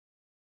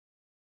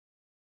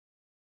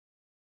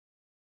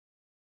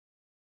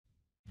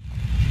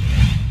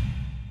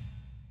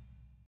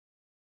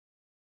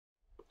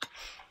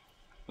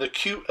the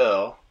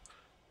QL,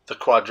 the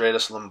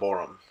Quadratus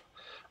Lumborum.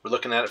 We're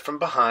looking at it from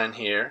behind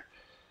here,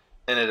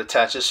 and it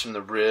attaches from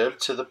the rib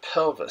to the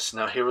pelvis.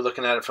 Now here we're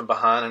looking at it from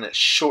behind, and it's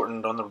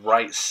shortened on the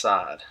right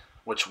side,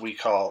 which we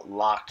call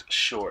locked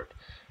short.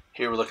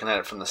 Here we're looking at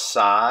it from the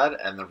side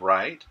and the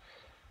right,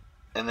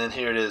 and then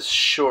here it is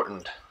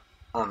shortened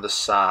on the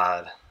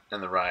side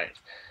and the right.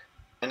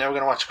 And now we're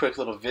going to watch a quick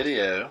little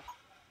video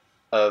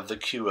of the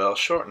QL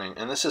shortening.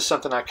 And this is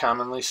something I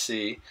commonly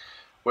see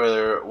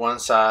where one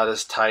side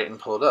is tight and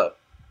pulled up.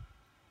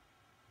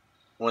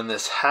 When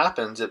this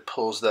happens, it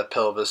pulls that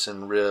pelvis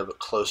and rib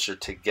closer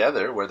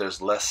together where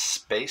there's less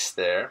space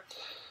there.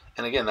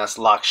 And again, that's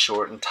locked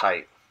short and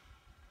tight.